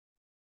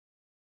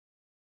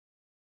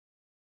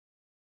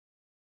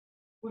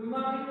Good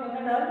morning, one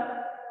and all.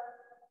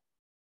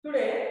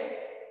 Today,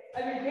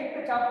 I will take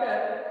the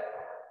chapter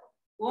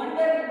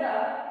Wonder in the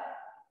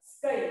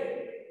Sky.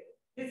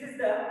 This is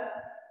the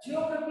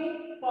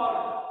geography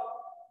part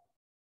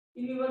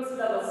in your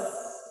syllabus.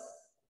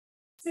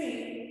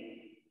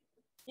 See,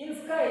 in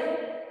sky,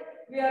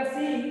 we are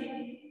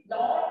seeing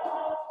lot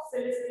of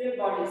celestial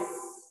bodies.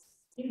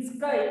 In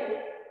sky,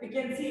 we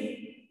can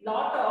see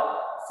lot of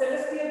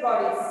celestial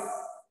bodies.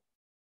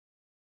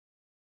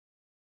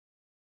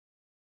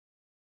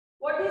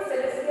 What is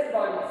celestial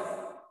bodies?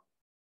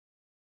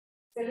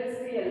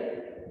 Celestial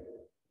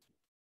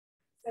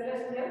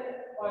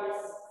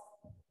bodies.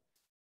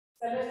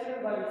 Celestial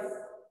bodies.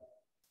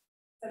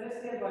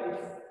 Celestial bodies.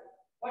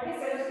 What is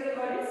celestial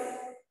bodies?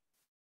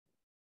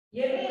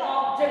 Any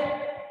object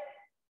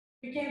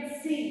we can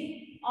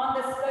see on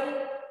the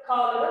sky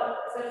called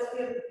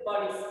celestial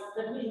bodies.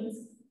 That means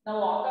now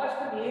Akash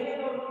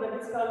that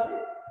is called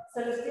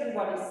celestial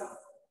bodies.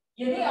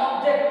 Any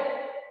object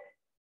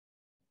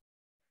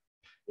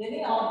we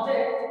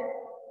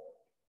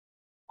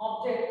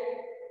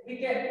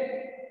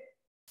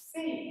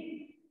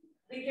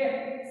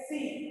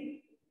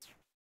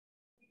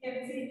can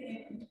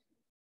see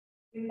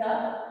in the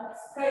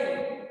sky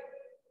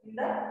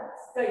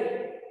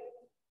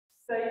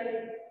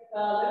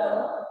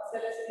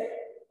celestial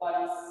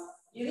bodies.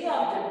 Any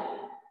object.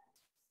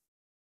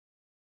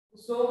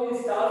 So many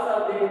stars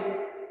are there,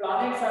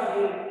 planets are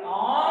there,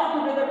 all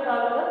together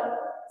called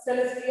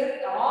celestial,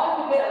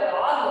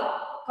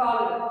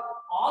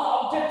 all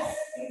objects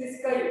in the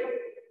sky,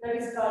 that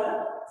is called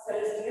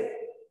celestial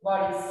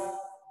bodies.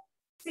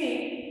 See,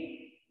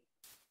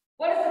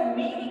 what is the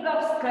meaning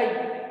of sky?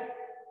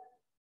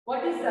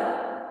 What is the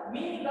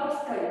meaning of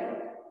sky?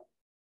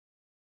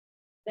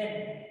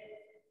 Then,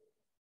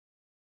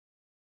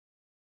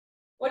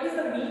 what is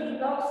the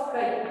meaning of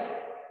sky?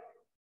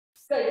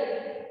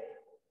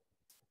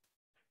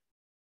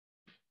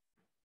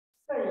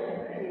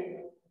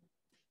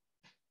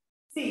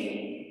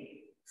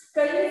 See,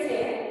 sky is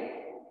a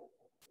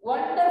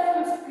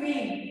wonderful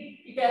screen.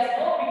 It has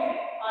no beginning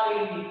or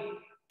ending.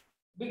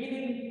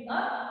 Beginning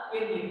or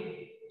ending.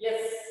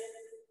 Yes.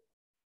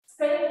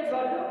 Sky is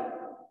what?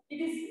 It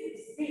is,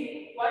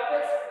 see,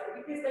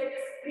 it is like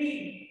a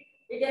screen.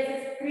 It has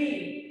a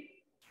screen.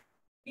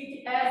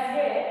 It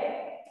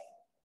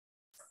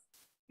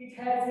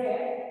has a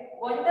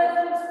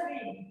wonderful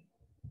screen.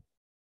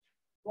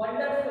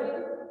 Wonderful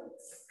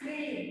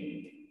screen.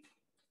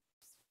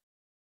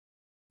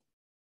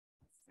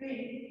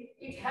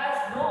 It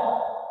has no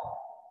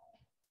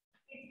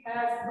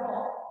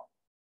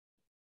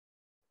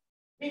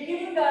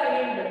beginning or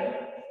end.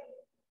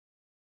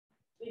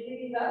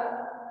 Beginning or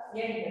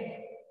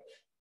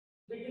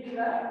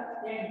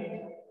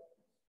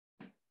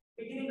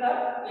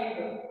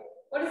end.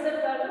 What is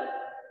that called?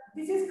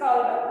 This is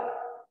called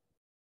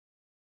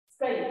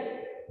sky.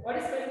 What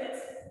is sky?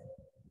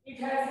 It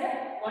has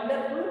a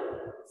wonderful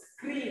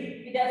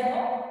screen. It has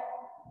no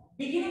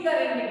beginning or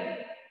ending.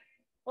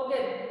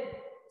 Okay.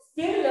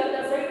 Still,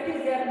 the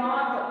scientists they are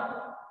not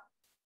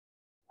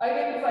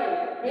identify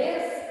where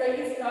sky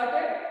is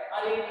started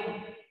or ending.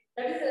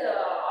 That is,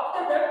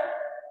 after that,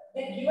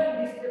 they given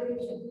this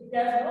definition. It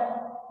has no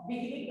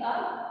beginning or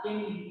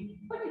ending,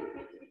 but it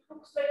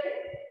looks like a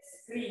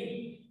screen.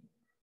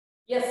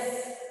 Yes.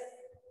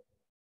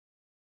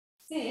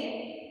 See,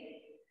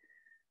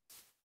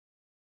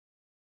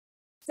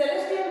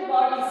 celestial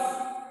bodies.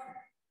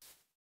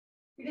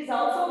 It is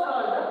also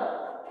called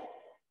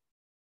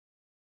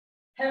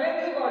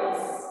heavenly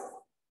bodies.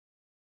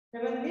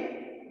 Heavenly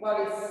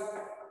bodies.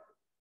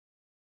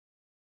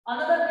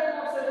 Another name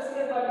of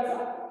celestial bodies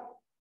are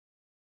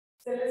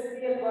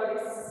celestial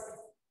bodies.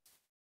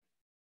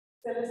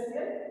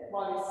 Celestial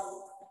bodies.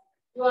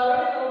 You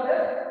already know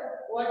that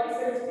what is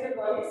celestial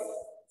bodies.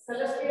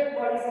 Celestial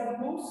bodies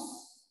includes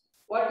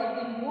what it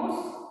includes.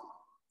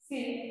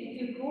 See,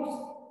 it includes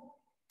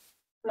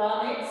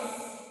planets,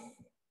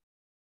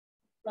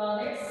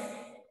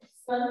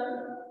 sun,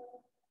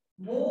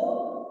 moon,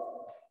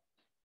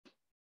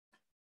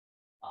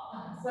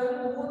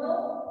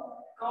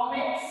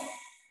 comets,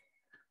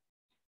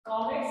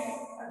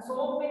 and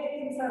so many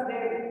things are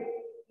there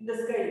in the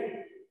sky.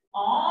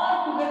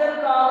 All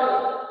together called,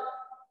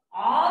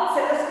 all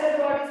celestial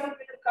bodies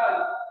together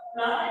called.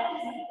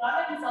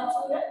 Planet is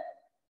also a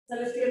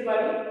celestial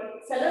body.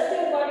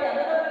 Celestial body,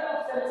 another name of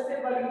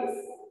celestial body is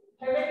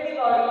heavenly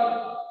body.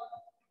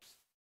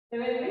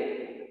 Heavenly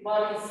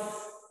bodies.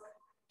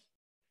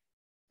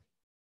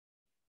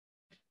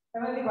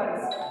 Heavenly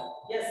bodies.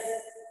 Yes.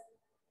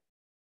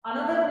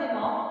 Another name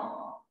of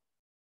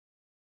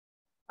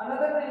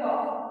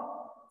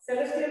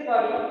celestial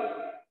body.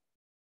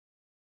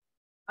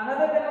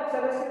 Another name of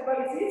celestial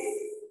bodies is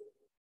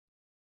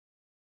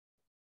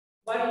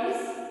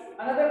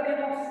another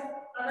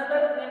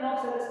name of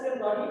celestial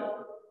body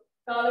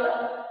called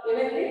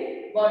heavenly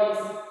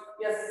bodies.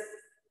 Yes.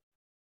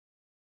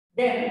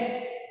 Then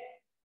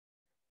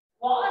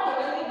what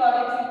heavenly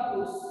bodies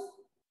includes?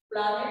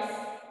 Planets,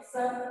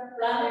 sun.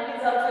 Planet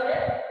is also a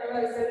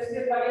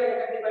celestial body,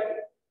 heavenly body.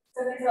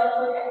 Sun is is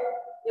also a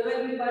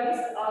heavenly bodies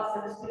or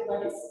celestial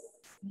bodies.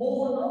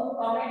 Moon,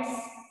 comets.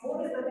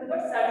 Moon is nothing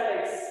but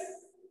satellites.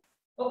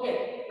 Okay,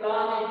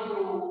 planet to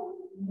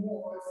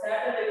moon,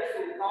 satellites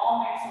to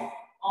comets,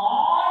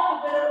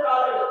 all together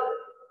called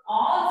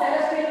all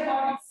celestial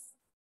bodies.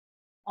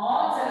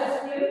 All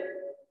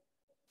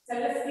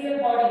celestial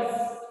bodies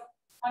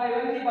or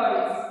heavenly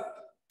bodies.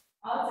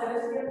 All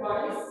celestial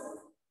bodies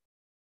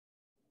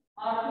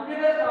are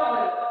together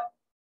called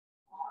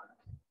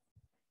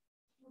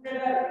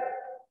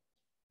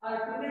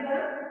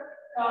together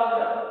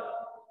called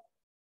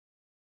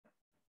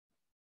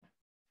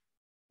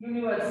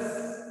universe.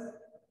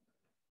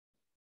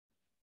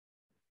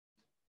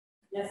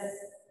 Yes,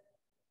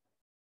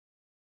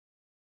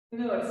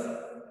 universe.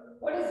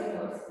 What is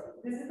universe?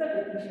 This is the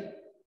definition.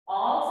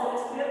 All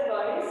celestial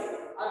bodies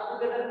are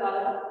together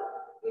called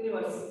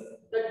universe.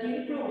 That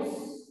includes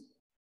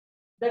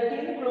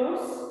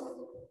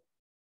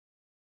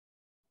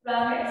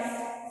planets,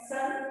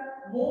 sun,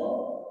 moon,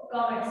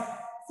 comets.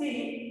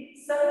 See,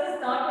 sun is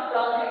not a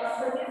planet,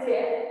 sun is a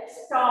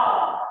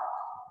star.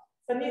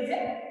 Sun is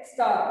a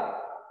star.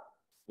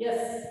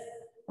 Yes.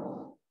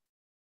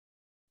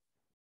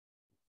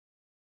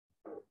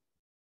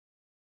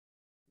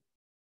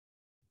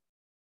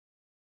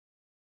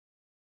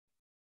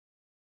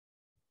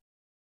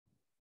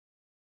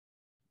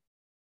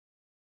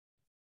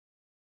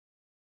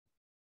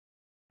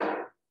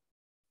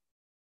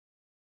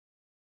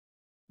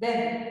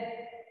 Then,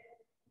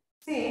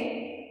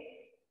 see,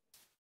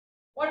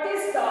 what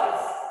is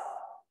stars?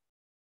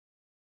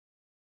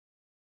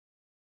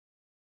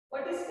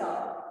 What is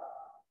star?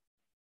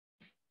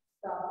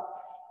 Star.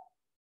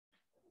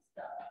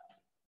 Star.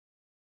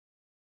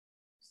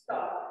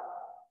 Star.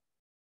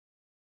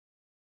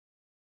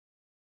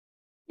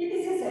 It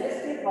is a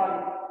celestial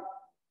body.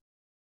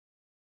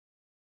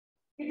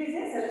 It is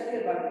a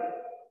celestial body.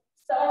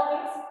 Star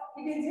means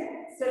it is a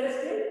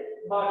celestial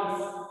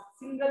bodies.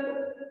 Single,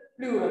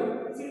 plural.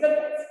 Single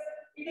means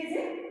it is a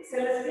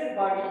celestial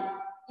body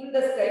in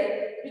the sky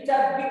which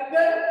are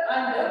bigger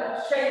and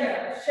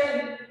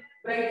shine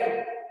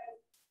brighter.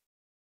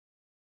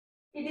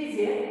 It is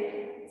a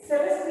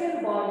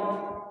celestial body.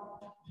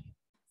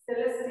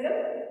 Celestial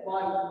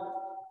body.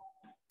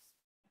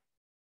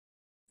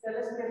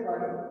 Celestial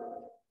body.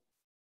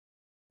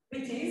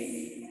 Which is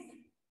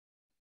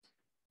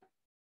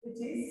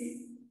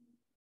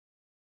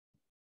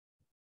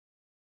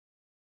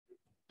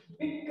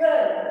bigger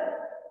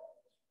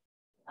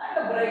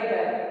and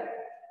brighter.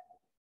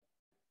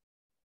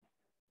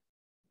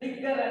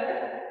 Bigger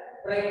and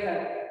brighter.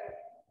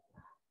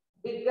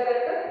 Bigger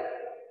and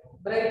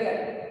brighter.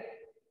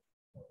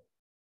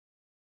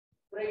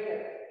 Brighter.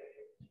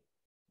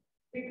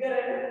 Bigger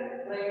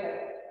and brighter.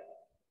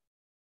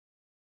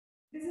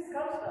 This is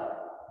called star.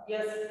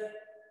 Yes.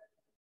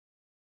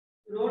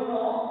 You don't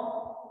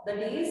know that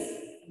is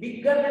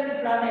bigger than the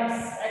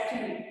planets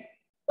actually,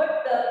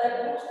 but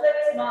that looks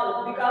like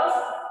small because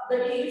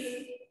that is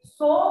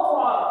so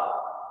far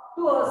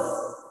to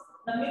us.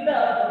 Namida,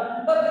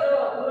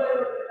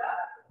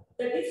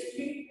 that is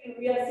twinkling.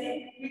 We are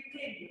seeing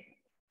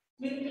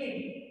twinkling.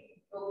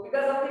 So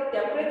because of the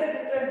temperature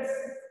difference,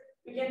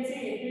 we can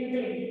see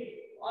twinkling.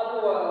 Or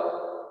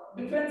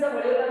difference of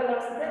whatever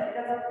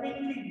because of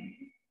twinkling.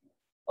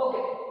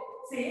 Okay,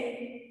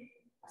 see,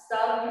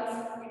 star means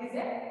it is a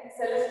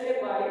celestial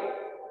body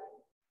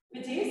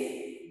which is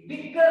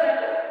bigger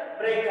and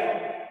brighter.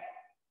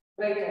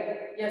 Brighter,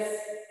 yes.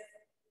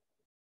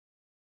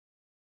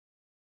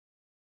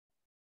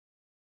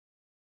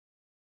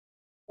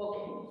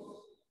 Okay.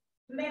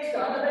 Next,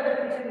 another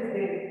definition is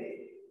there.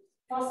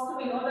 First,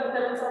 we know the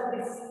terms of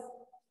this.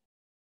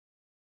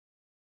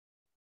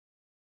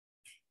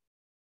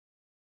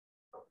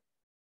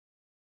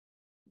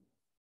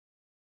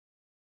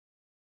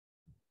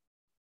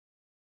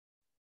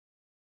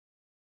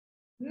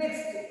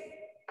 Next,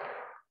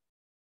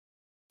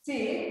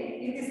 see,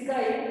 in the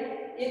sky,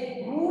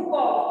 a group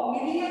of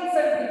millions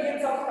and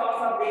billions of stars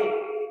are there.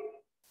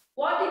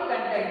 What it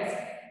contains?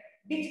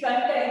 Which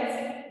contains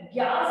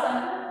gas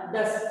and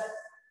dust.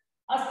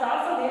 A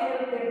stars are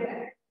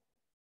there.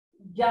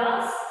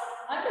 Gas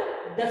and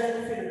dust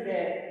is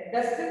there.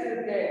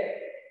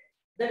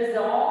 That is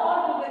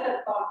all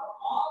together called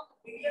all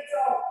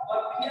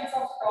billions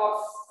of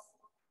stars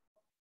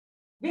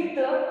with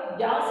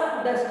gas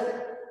and dust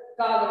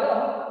called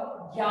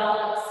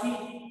galaxy.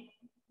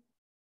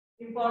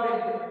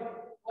 Important.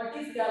 What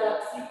is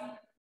galaxy?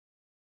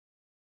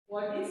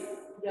 What is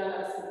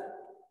galaxy?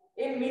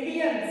 A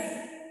millions,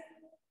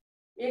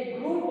 a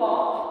group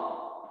of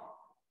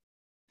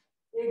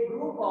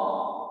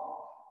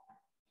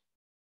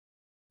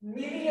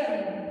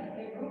millions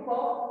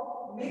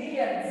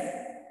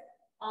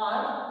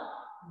or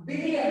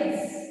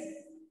billions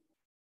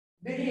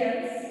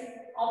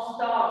of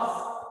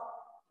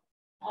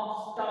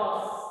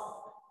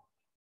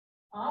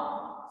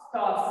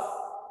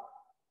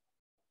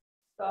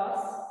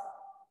stars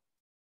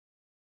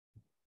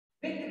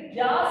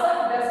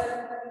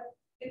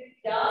with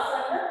gas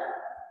and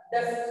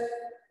dust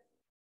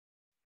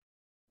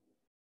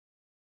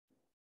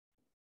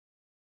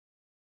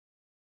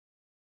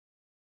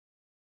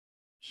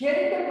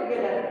held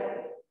together,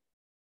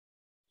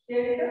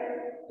 held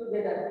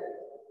together.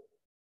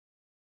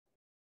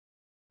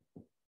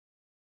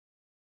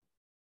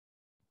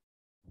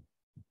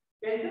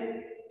 Held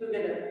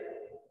together.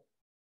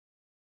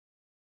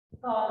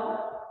 Called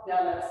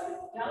galaxy.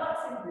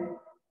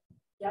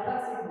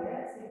 Galaxy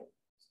see,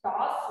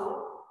 stars so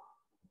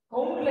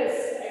countless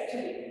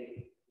actually.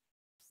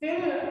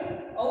 Still,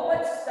 how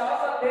much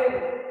stars are there?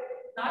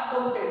 Not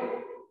counted.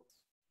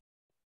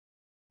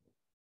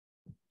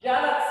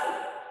 Galaxy,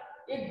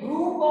 a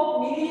group of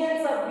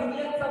millions of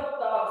billions of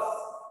stars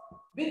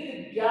with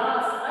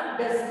gas and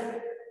dust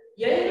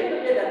held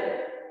together.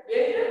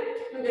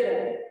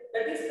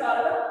 That is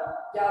called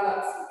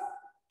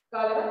a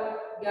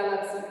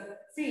galaxy.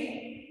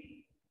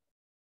 See,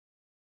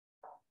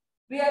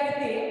 we are in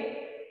the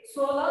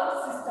solar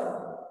system.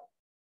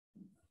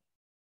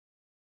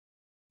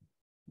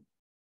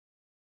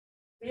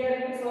 We are in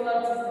the solar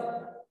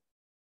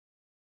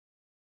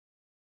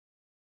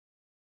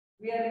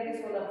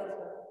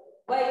system.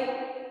 Why?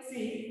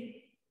 See,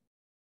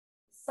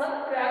 sun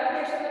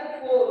gravitational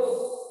force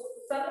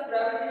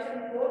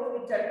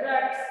which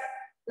attracts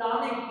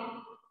planet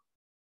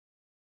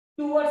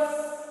towards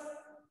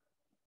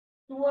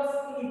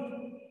it,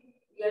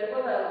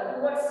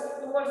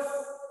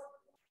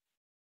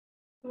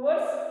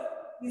 towards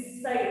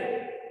this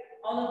side.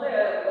 On the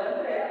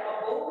about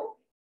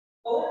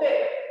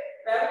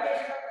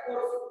gravitational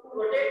force to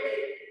rotate the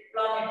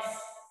planets.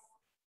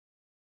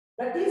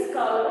 That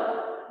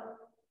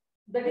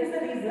is the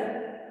reason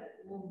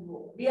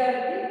we are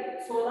in the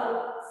solar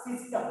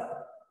system.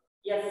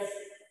 Yes.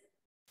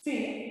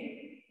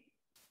 See,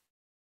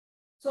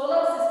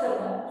 solar system.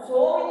 So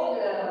many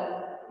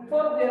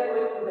before we are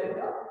going to the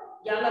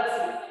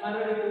galaxy, I am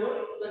going to go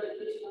to the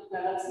definition of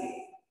galaxy.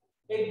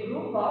 A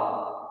group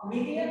of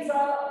millions of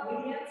stars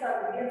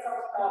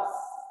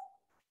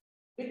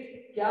with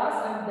gas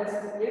and dust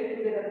held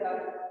together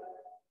called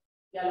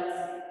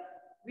galaxy.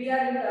 We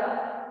are in the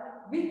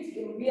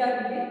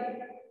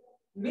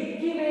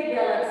Milky Way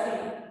galaxy.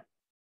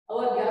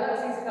 Our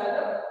galaxy is called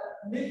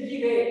Milky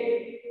Way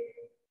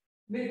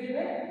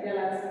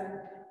galaxy.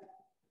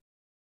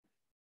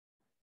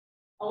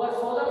 Our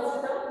solar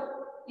system,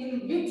 in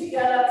which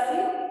galaxy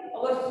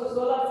our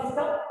solar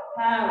system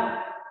have?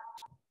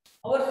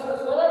 Our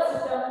solar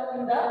system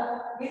in the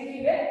Milky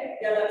Way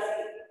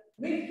galaxy.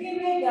 Milky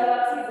Way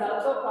galaxy is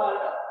also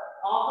called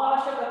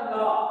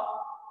Akashaganga.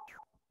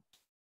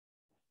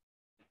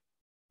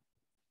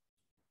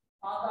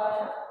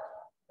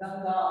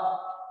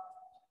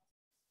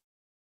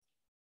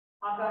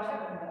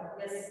 Akashaganga.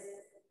 Yes.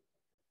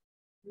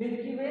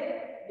 Milky Way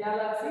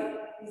galaxy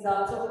is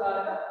also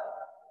called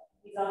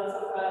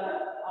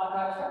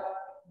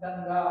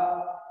Akashaganga.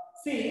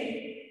 See,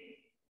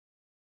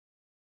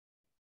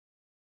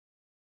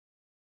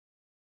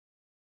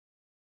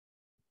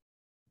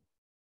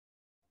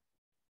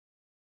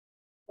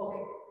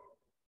 okay.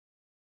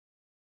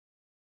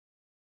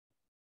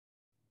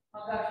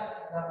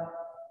 Akashaganga.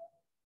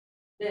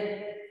 Then,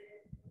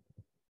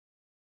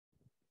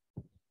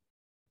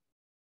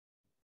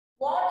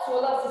 what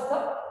solar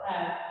system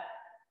have?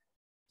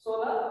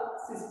 Solar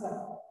system.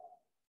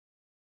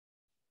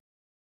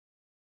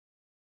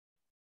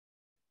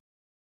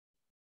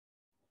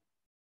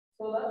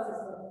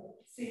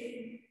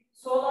 See,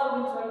 solar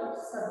means what?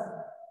 Sun.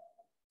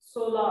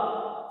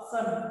 Solar,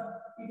 sun.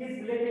 It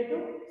is related to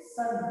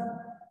sun.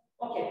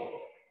 Okay.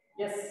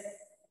 Yes.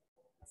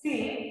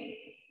 See,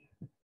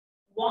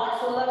 what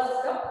solar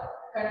system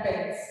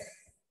contains?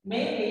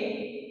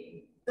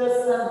 Mainly the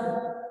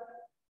sun,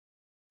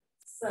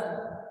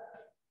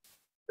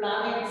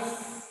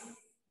 planets,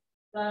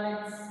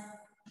 comets,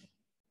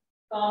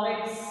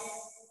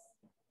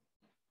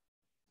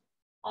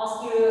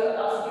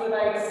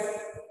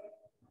 asteroids,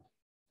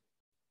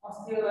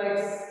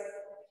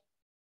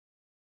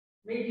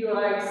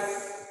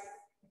 meteorites,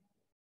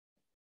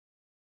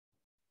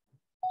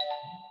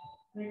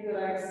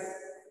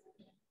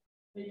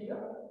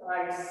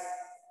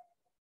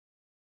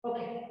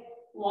 Okay.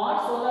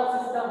 What solar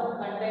system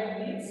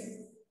contains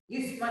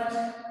this much?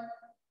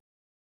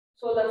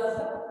 Solar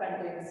system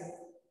contains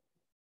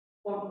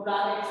for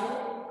planets,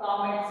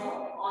 comets,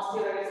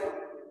 asteroids,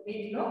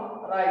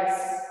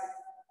 meteorites.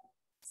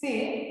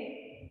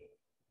 See,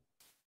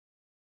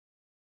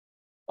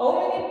 how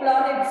many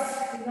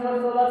planets in our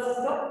solar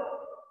system?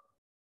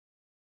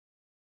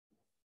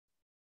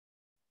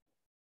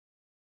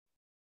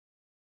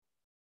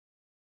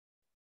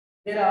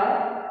 There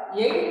are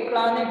 8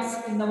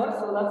 planets in our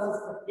solar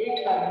system.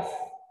 8 planets.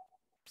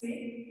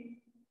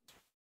 See,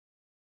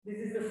 this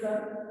is the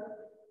sun.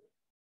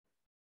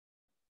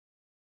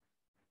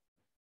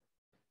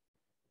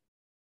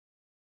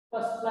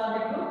 First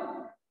planet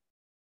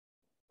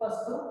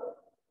two,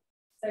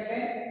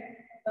 second,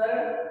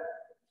 third,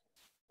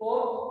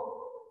 fourth,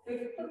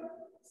 fifth,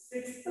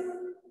 sixth,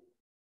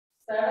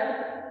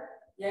 seventh,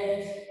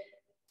 eighth.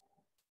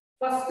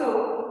 First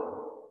two,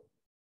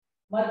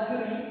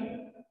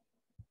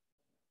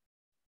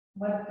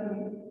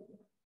 Mercury,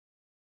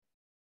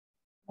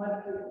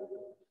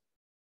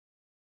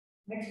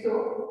 Next to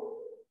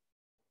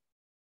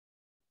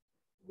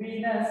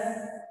Venus.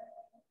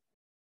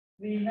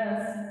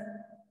 Venus.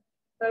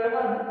 Third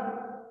one.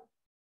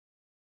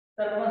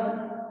 Third one.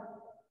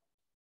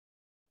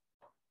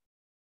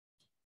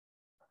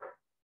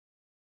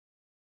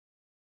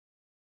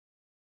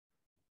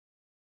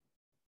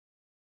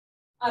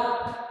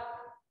 Earth.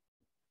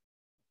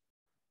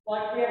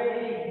 What we are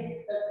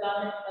reading, the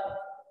planet Earth.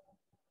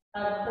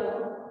 Earth.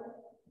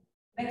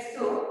 Next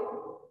to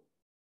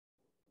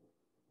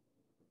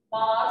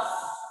Mars.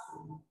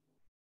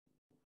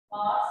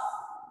 Mars.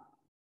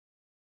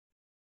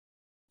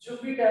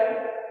 Jupiter.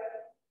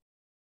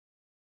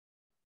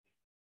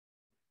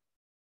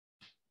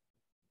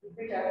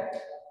 Jupiter.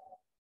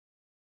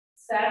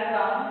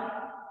 Saturn.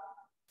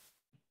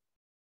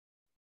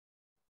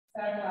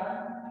 Saturn.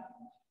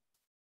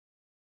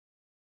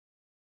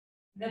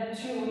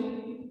 Neptune.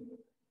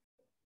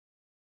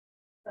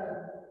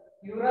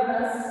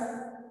 Uranus.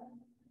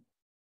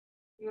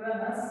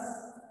 Uranus.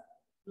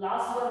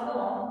 Last one, no?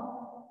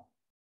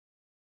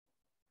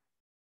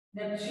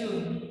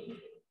 Neptune.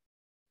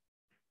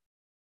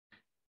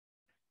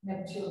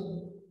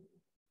 Neptune.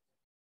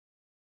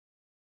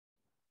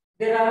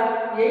 There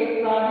are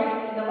 8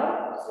 planets in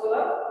our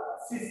solar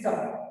system.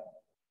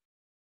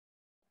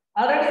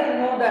 Already you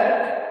know that.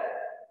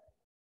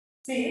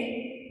 See,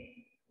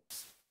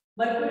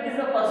 Mercury is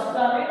the first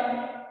planet,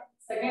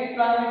 second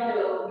planet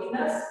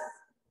Venus,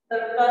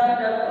 third planet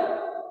Earth,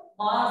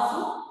 Mars,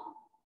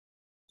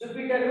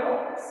 Jupiter,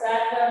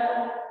 Saturn,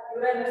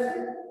 Uranus,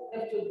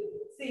 Neptune.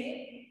 See,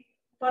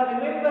 for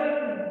remembering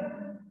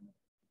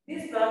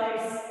these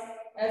planets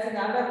as an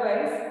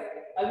otherwise,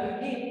 I will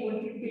give one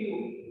trick to you.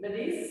 That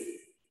is,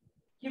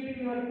 keeping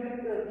your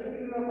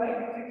mind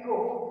trick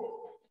home.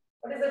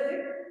 What is the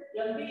trick?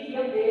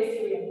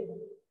 MBEMJSUM.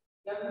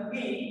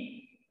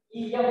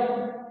 MBEMJSUM.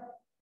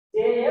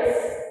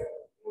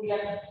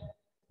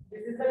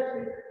 This is the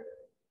trick.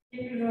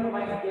 Keep in your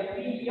mind.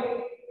 MBEMJSUM.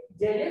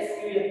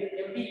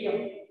 MBEM.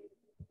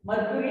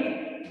 Mercury,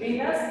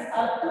 Venus,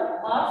 Earth,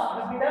 Mars,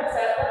 Jupiter,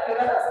 Saturn,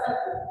 Uranus,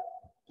 Neptune.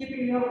 Keep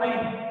in your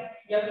mind.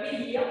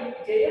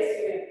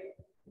 MBEMJSUM.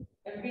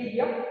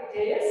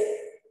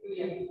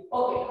 MBEMJSUM.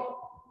 Okay.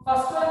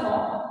 First one now.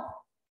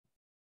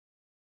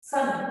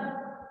 Sun.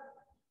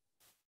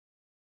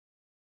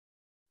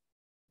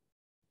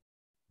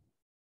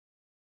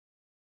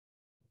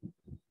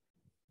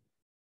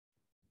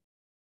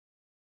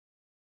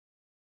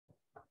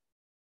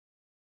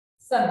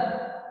 Sun.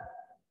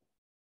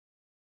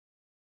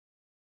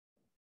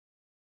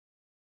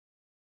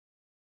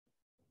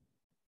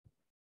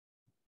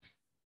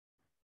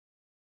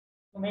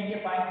 To make a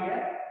point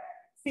here.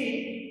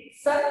 See,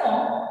 Sun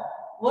now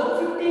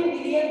 150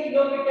 million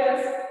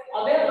kilometers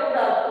away from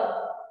the Earth.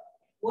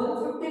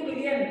 150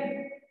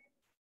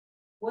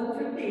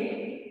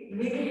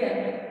 million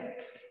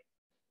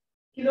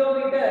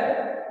kilometer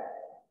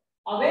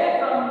away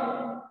from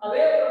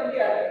the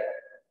Earth.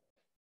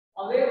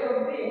 Away from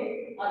the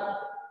Earth.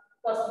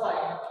 First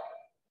point.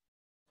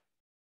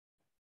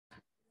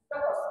 The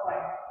first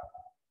point.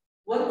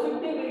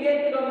 150 million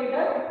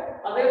kilometer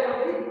away from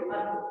the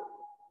Earth.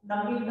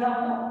 ನಮ್ಮಿಂದ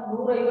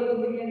 150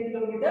 million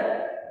kilometre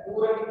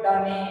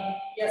ದೂರವಿದ್ದಾನೆ.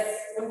 Yes,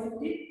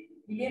 150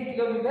 million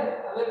kilometer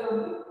away from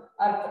the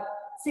Earth.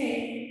 See,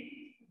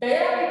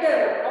 diameter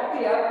of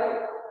the Earth.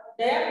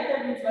 Diameter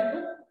means what?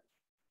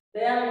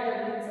 Diameter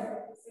means,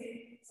 see,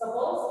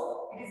 suppose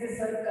it is a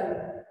circle.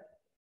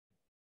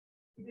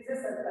 It is a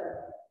circle.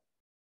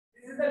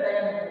 This is the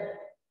diameter.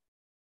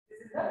 This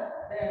is the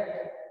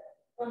diameter.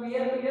 From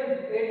here to here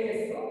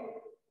radius, no?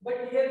 But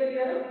here to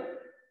here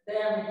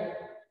diameter.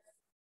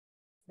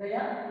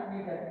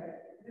 Diameter.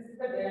 This is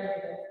the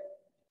diameter.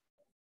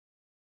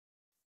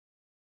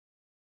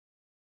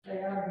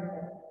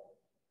 Diameter.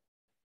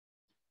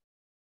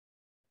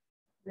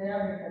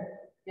 Diameter.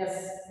 Yes,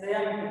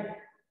 diameter.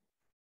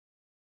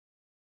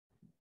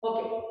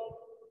 Okay.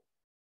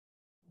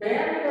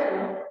 Diameter.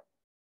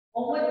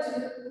 How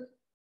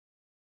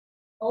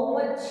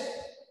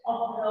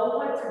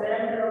much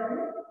diameter of the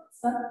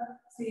sun?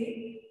 See,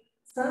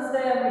 sun's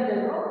diameter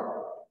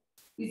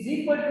is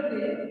equal to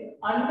the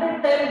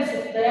 100 times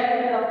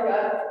diameter of the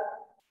Earth.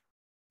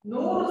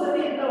 100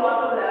 ಸತಿ ಇಂತ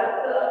water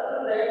ಅರ್ಥ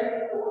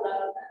diameter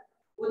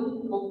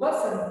ಒಬ್ಬ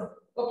sun.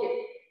 Okay.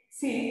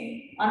 See,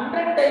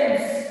 100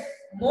 times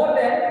more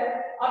than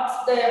Earth's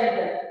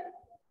diameter.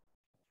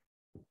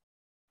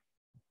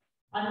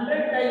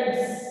 100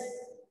 times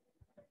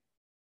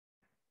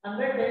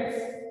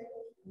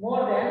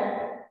more than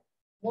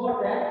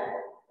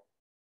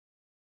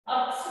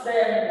Earth's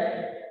diameter.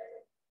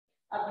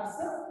 Earth's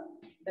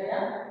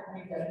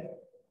diameter.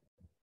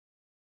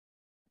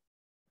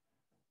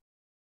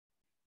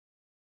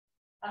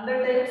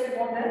 100 times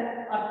more than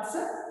Earth's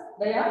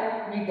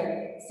diameter.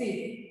 See,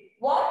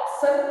 what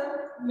sun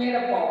made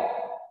up of?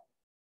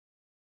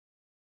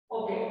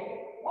 Okay,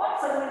 what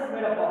sun is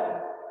made up of?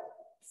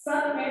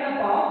 Sun made up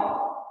of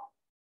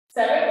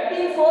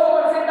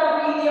 74% of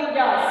helium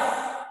gas.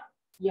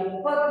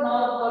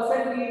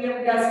 74% helium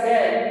gas ಗೆ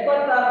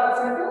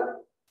 26%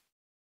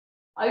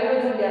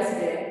 hydrogen gas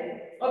there.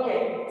 Okay,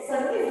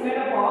 sun is made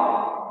up of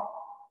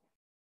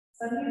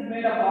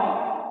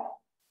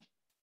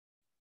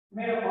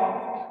made up of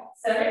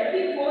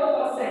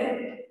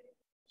 74%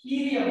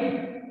 helium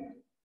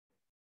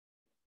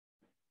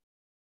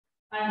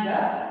and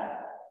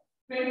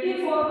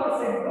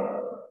 24%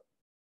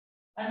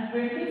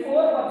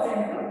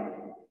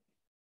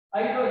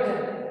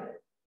 hydrogen.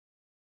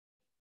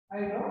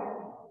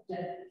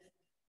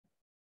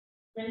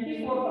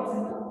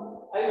 24%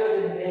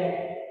 hydrogen there.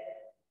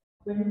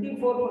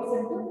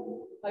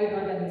 24%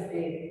 hydrogen is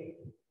there.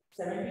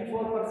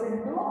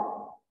 74%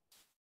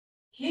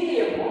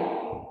 helium.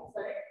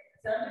 Sorry,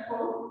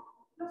 74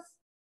 plus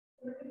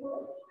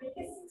 74,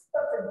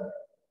 26%.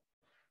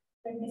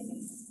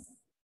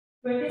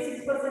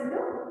 26%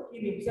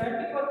 helium.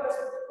 74 plus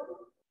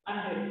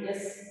 100.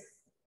 Yes.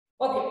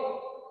 Okay.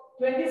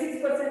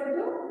 26%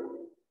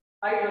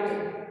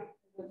 hydrogen.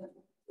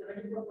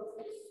 74%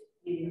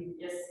 helium.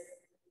 Yes.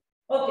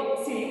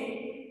 Okay.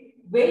 See,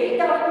 weight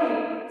of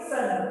the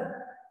sun.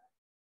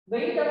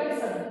 Weight of the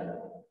sun.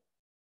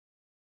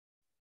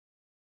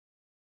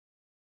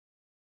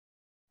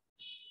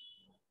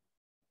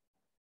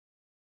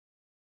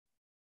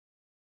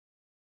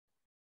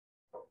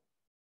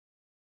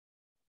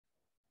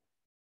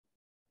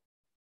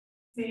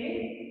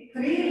 See,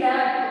 3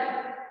 lakh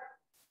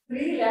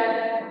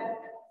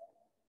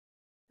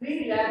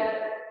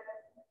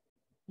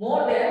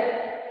more than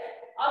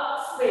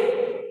Earth's weight.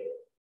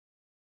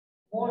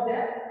 More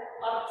than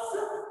Earth's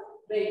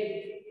weight.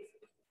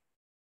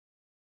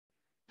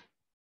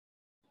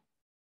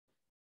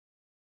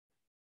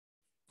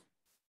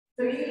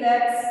 3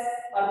 lakhs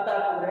Earth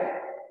ಆಗ್ತದೆ.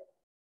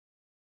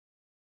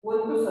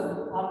 ಒಂದು ಸನ್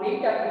ಆ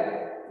weight ಆಗ್ತದೆ.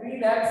 3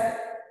 lakhs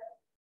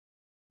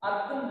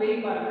Earth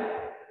weight ಮಾಡಿದ್ರೆ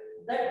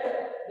that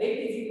weight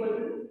is equal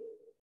to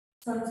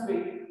sun's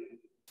weight.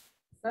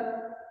 Sun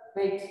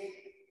weight.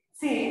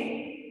 See,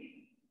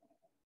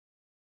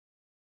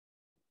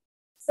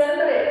 sun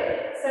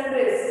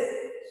rays,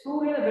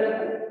 ಸೂರ್ಯನ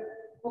ಬೆಳಕು.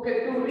 Okay,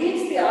 to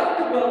reach the earth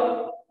globe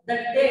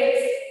that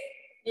takes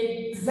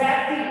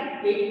exactly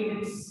 8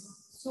 minutes.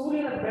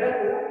 ಸೂರ್ಯನ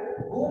ಬೆಳಕು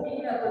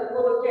ಭೂಮಿಯ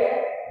ತಲುಪೋದಕ್ಕೆ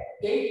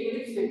 8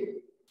 minutes ಬೇಕು.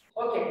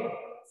 Okay,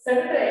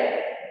 sun ray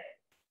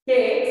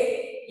takes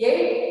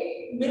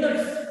 8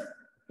 minutes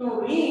to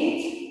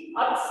reach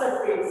Earth's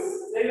surface.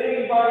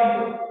 Very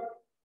important.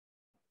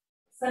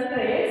 Sun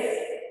rays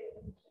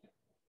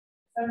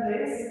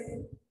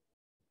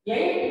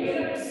 8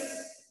 minutes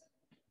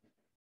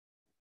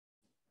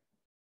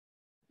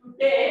to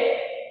take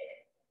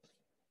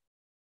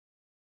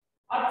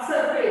Earth's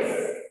surface.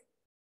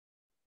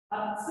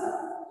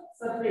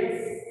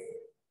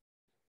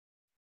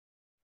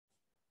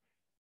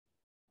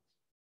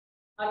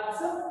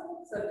 Earth's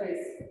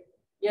surface.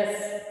 Yes.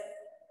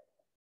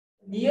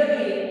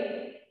 Nearly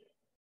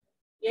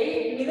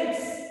 8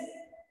 minutes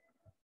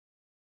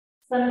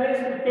sun rays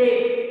will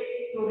take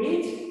to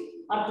reach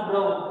Earth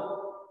ground.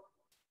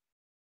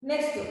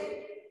 Next,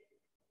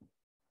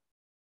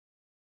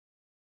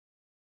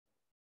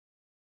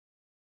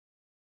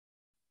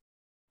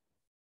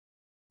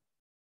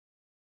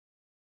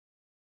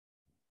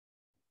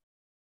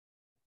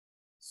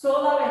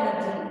 solar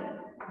energy.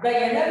 The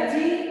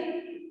energy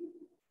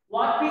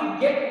what we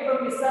get from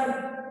the sun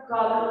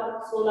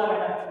called solar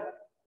energy.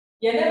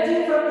 Energy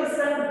from the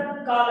sun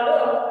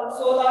called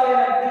solar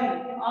energy.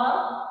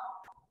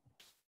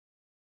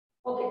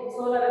 Okay,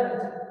 solar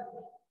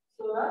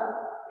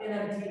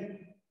energy.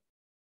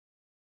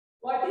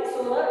 What is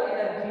solar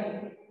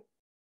energy?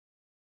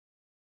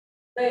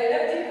 The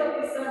energy from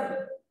the sun.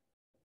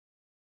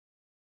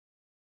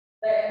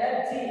 The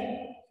energy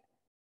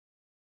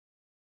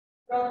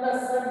from the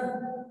sun.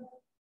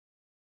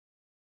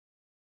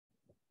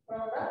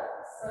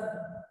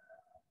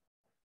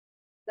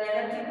 The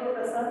energy from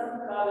the sun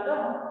called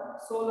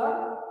solar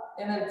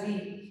energy.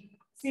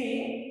 See,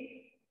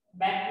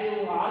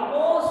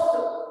 almost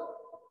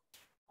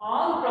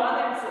all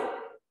planets,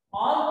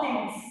 all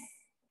things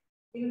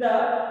in the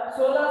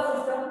solar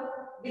system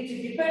which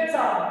depends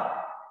on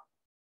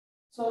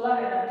solar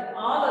energy,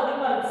 all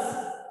animals,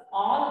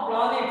 all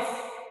planets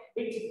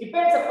which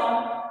depends upon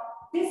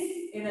this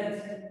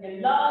energy.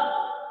 Ella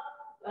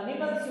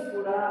animals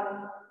kuda,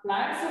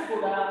 plants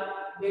kuda,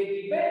 they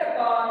depend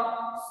upon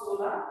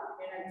solar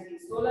energy.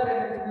 Solar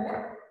energy ಮೇಲೆ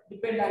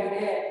depend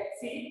ಆಗಿದೆ.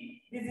 See,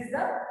 this is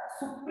the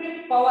supreme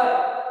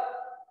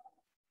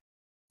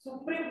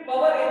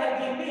power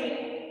energy in the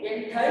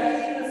entire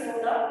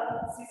solar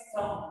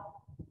system.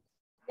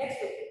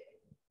 Next,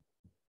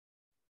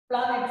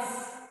 planets.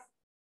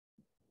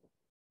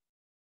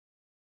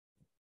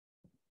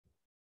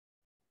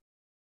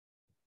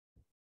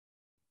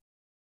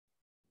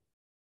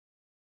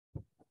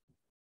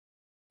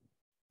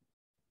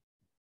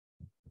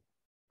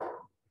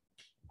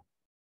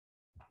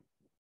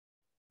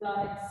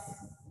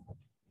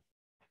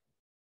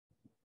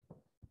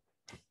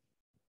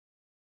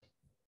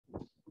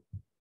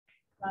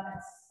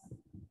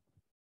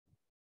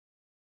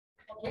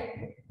 Okay.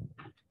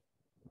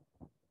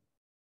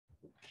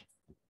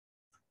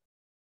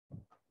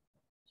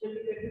 Shall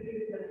we continue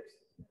with the next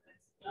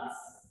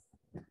class?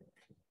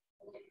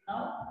 Okay,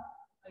 now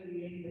I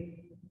will end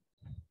it.